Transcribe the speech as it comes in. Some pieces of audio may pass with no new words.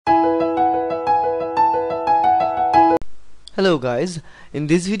Hello guys, in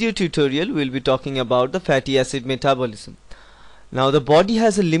this video tutorial we'll be talking about the fatty acid metabolism. Now the body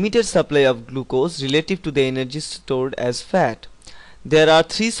has a limited supply of glucose relative to the energy stored as fat. There are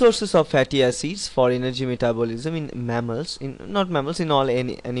three sources of fatty acids for energy metabolism in mammals, in all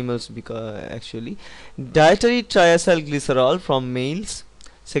animals actually. Dietary triacylglycerol from males.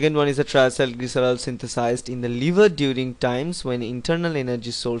 Second one is a triacylglycerol synthesized in the liver during times when internal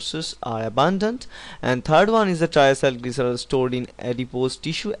energy sources are abundant, and third one is the triacylglycerol stored in adipose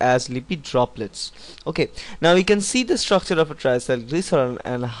tissue as lipid droplets. Okay, now we can see the structure of a triacylglycerol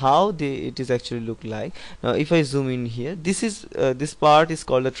and how it is actually look like. Now if I zoom in here, this part is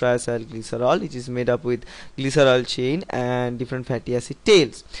called a triacylglycerol, which is made up with glycerol chain and different fatty acid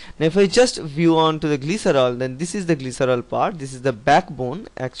tails. Now if I just view on to the glycerol, then this is the glycerol part, this is the backbone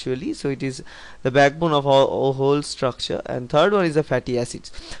actually, so it is the backbone of our whole structure, and third one is the fatty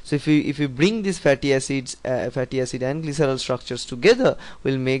acids. So if you bring these fatty acid and glycerol structures together,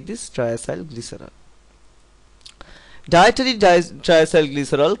 will make this triacylglycerol. Dietary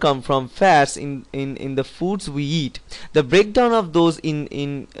triacylglycerol come from fats in the foods we eat. The breakdown of those in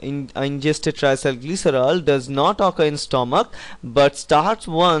ingested triacylglycerol does not occur in stomach, but starts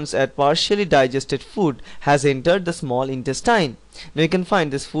once at partially digested food has entered the small intestine. Now you can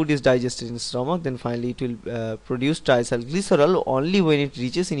find this food is digested in stomach, then finally it will produce triacylglycerol only when it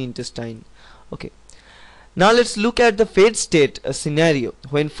reaches in intestine. Okay. Now let's look at the fed state scenario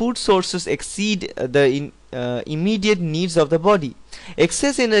when food sources exceed the immediate needs of the body.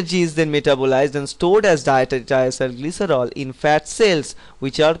 Excess energy is then metabolized and stored as dietary triacylglycerol in fat cells,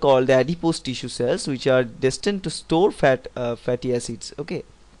 which are called the adipose tissue cells, which are destined to store fatty acids. Okay.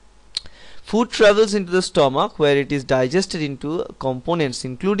 Food travels into the stomach where it is digested into components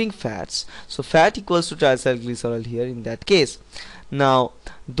including fats. So fat equals to triacylglycerol here in that case. Now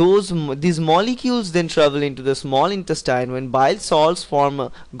these molecules then travel into the small intestine when bile salts form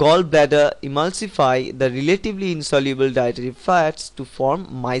a gallbladder, emulsify the relatively insoluble dietary fats to form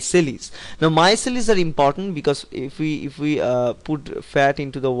micelles. Now micelles are important because if we put fat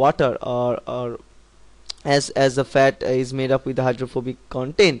into the water, or as the fat is made up with the hydrophobic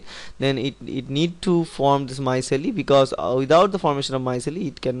content, then it need to form this micelle, because without the formation of micelle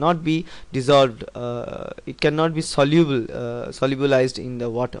it cannot be dissolved, it cannot be solubilized in the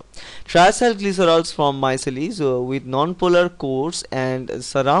water. Triacylglycerols form micelles with nonpolar cores and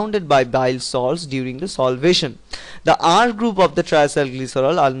surrounded by bile salts during the solvation. The R group of the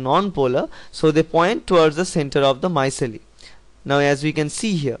triacylglycerol are nonpolar, so they point towards the center of the micelle. Now as we can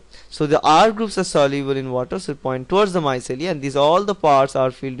see here, so the R groups are soluble in water, so point towards the micelle, and these all the parts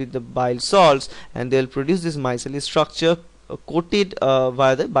are filled with the bile salts, and they will produce this micelle structure coated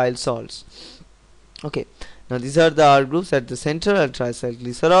via the bile salts. Okay, now these are the R groups at the center, and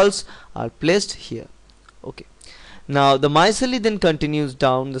triacylglycerols are placed here. Okay, now the micelle then continues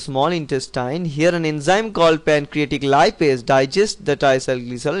down the small intestine. Here an enzyme called pancreatic lipase digests the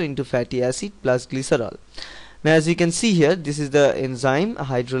triacylglycerol into fatty acid plus glycerol. Now as you can see here, this is the enzyme,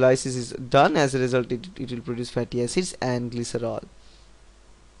 hydrolysis is done, as a result it will produce fatty acids and glycerol.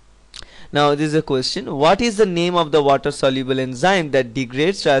 Now this is a question: what is the name of the water soluble enzyme that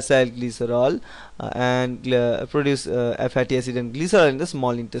degrades triacylglycerol and produce fatty acid and glycerol in the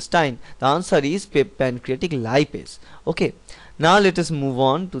small intestine? The answer is pancreatic lipase. Okay, now let us move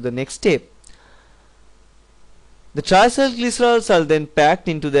on to the next step. The triacylglycerols are then packed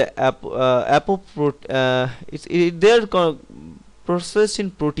into the they are processed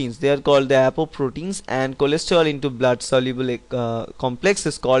in proteins. They are called the apoproteins, and cholesterol into blood soluble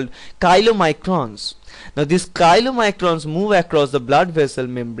complexes called chylomicrons. Now these chylomicrons move across the blood vessel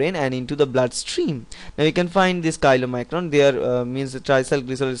membrane and into the bloodstream. Now you can find this chylomicron there, means the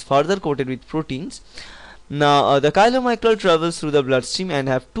triacylglycerol is further coated with proteins. Now the chylomicron travels through the bloodstream and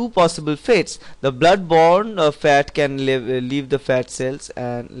have two possible fates. The blood-borne fat can leave the fat cells,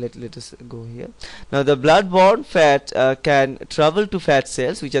 and let us go here. Now the blood-borne fat can travel to fat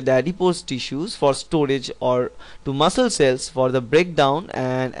cells, which are the adipose tissues, for storage, or to muscle cells for the breakdown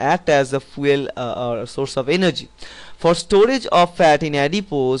and act as a fuel or a source of energy. For storage of fat in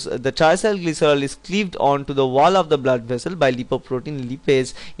adipose, the triacylglycerol is cleaved onto the wall of the blood vessel by lipoprotein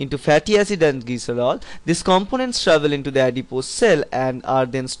lipase into fatty acid and glycerol. These components travel into the adipose cell and are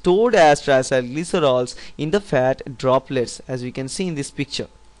then stored as triacylglycerols in the fat droplets, as we can see in this picture.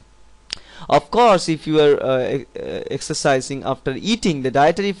 Of course, if you are exercising after eating, the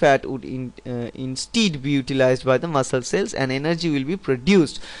dietary fat would instead be utilized by the muscle cells and energy will be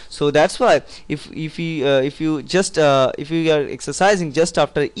produced. So that's why if you are exercising just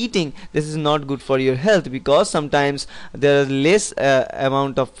after eating, this is not good for your health, because sometimes there are less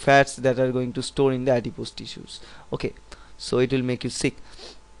amount of fats that are going to store in the adipose tissues. Okay, so it will make you sick.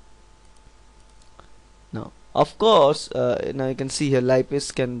 Now of course, now you can see here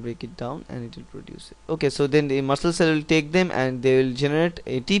lipase can break it down and it will produce it. Okay, so then the muscle cell will take them and they will generate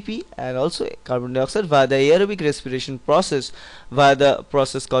ATP and also carbon dioxide via the aerobic respiration process, via the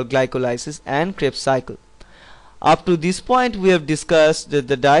process called glycolysis and Krebs cycle. Up to this point we have discussed the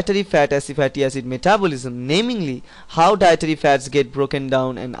dietary fatty acid metabolism, namely how dietary fats get broken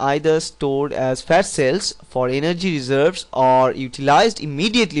down and either stored as fat cells for energy reserves or utilized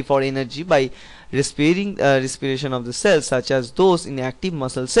immediately for energy by respiration of the cells, such as those in active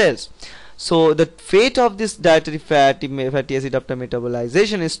muscle cells. So the fate of this dietary fatty acid after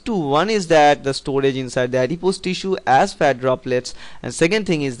metabolization is two. One is that the storage inside the adipose tissue as fat droplets, and second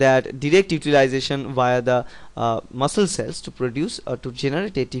thing is that direct utilization via the muscle cells to produce or to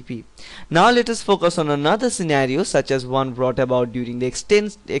generate ATP. Now let us focus on another scenario, such as one brought about during the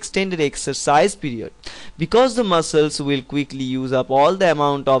extended exercise period. Because the muscles will quickly use up all the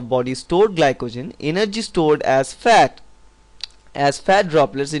amount of body stored glycogen, energy stored as fat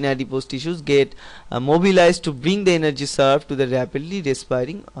droplets in adipose tissues get mobilized to bring the energy served to the rapidly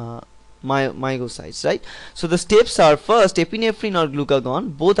respiring myocytes, right? So the steps are: first, epinephrine or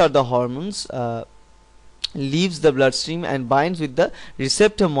glucagon, both are the hormones, leaves the bloodstream and binds with the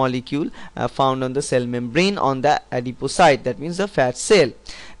receptor molecule found on the cell membrane on the adipocyte, that means the fat cell.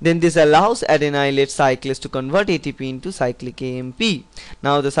 Then this allows adenylate cyclase to convert ATP into cyclic AMP.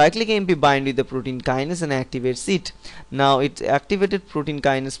 Now the cyclic AMP bind with the protein kinase and activates it. Now its activated protein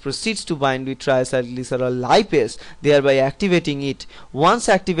kinase proceeds to bind with triacylglycerol lipase, thereby activating it. Once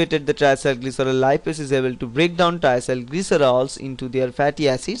activated, the triacylglycerol lipase is able to break down triacylglycerols into their fatty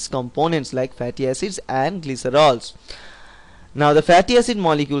acids components like fatty acids and glycerols. Now the fatty acid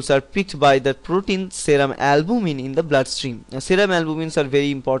molecules are picked by the protein serum albumin in the bloodstream. Now serum albumins are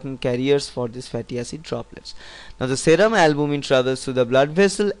very important carriers for these fatty acid droplets. Now the serum albumin travels through the blood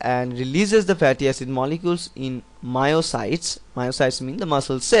vessel and releases the fatty acid molecules in myocytes. Myocytes mean the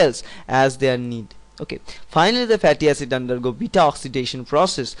muscle cells as they are needed. Okay. Finally, the fatty acid undergo beta oxidation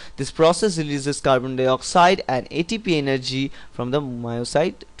process. This process releases carbon dioxide and ATP energy from the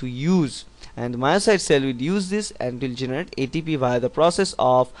myocyte to use, and the myocyte cell will use this and will generate ATP via the process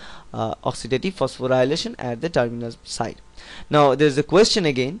of oxidative phosphorylation at the terminal site. Now there is a question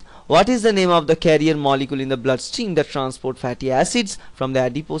again: what is the name of the carrier molecule in the bloodstream that transport fatty acids from the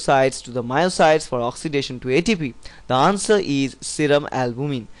adipocytes to the myocytes for oxidation to ATP? The answer is serum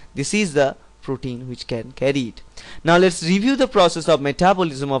albumin. This is the protein which can carry it. Now let's review the process of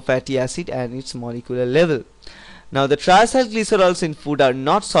metabolism of fatty acid and its molecular level. Now the triacylglycerols in food are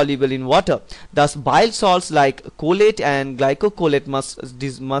not soluble in water. Thus bile salts like cholate and glycocolate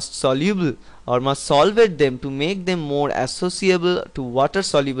must solvate them to make them more associable to water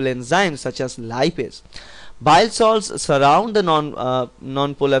soluble enzymes such as lipase. Bile salts surround the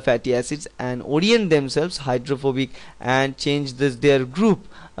non-polar fatty acids and orient themselves hydrophobic and change their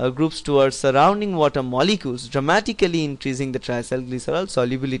groups towards surrounding water molecules, dramatically increasing the triacylglycerol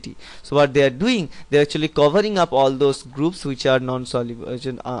solubility. So what they are doing, they are actually covering up all those groups which are non-soluble,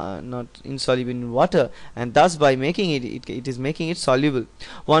 not insoluble in water, and thus by making it is making it soluble.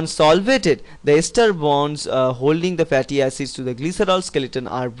 Once solvated, the ester bonds holding the fatty acids to the glycerol skeleton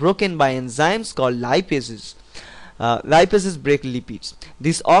are broken by enzymes called lipases. Lipases break lipids.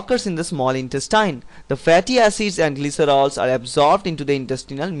 This occurs in the small intestine. The fatty acids and glycerols are absorbed into the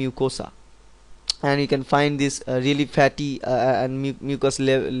intestinal mucosa, and you can find this really fatty and mucous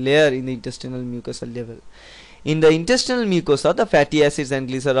layer in the intestinal mucosa level. In the intestinal mucosa, the fatty acids and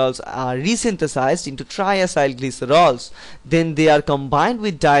glycerols are resynthesized into triacylglycerols. Then they are combined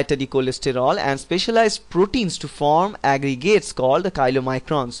with dietary cholesterol and specialized proteins to form aggregates called the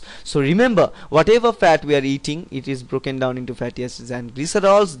chylomicrons. So remember, whatever fat we are eating, it is broken down into fatty acids and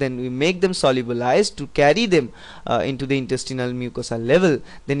glycerols. Then we make them solubilized to carry them into the intestinal mucosa level.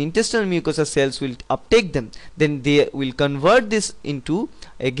 Then intestinal mucosa cells will uptake them. Then they will convert this into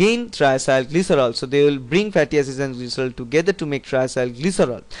again triacylglycerol. So they will bring fatty acids and glycerol together to make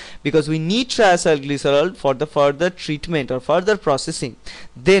triacylglycerol, because we need triacylglycerol for the further treatment or further processing.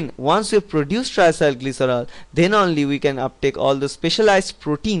 Then once we produce triacylglycerol, then only we can uptake all the specialized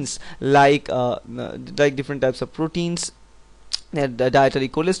proteins like different types of proteins the dietary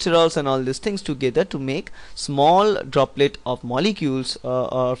cholesterols and all these things together to make small droplet of molecules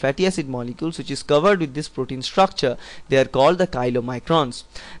or fatty acid molecules which is covered with this protein structure. They are called the chylomicrons.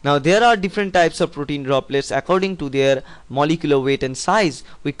 Now there are different types of protein droplets according to their molecular weight and size.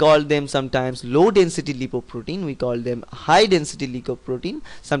 We call them sometimes low density lipoprotein, we call them high density lipoprotein,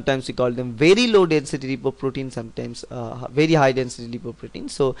 sometimes we call them very low density lipoprotein, sometimes very high density lipoprotein.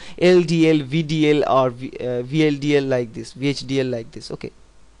 So LDL, VDL or VLDL like this, VHDL like this. Okay,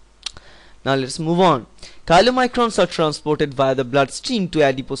 now let's move on. Chylomicrons are transported via the bloodstream to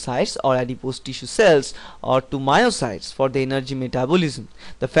adipocytes or adipose tissue cells or to myocytes for the energy metabolism.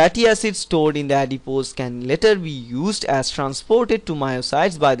 The fatty acids stored in the adipose can later be used as transported to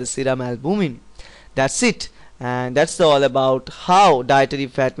myocytes by the serum albumin. That's it. And that's all about how dietary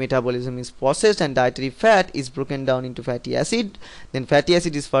fat metabolism is processed, and dietary fat is broken down into fatty acid, then fatty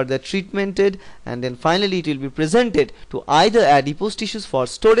acid is further treatmented, and then finally it will be presented to either adipose tissues for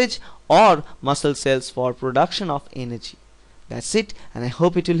storage or muscle cells for production of energy. That's it, and I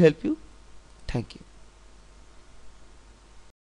hope it will help you. Thank you.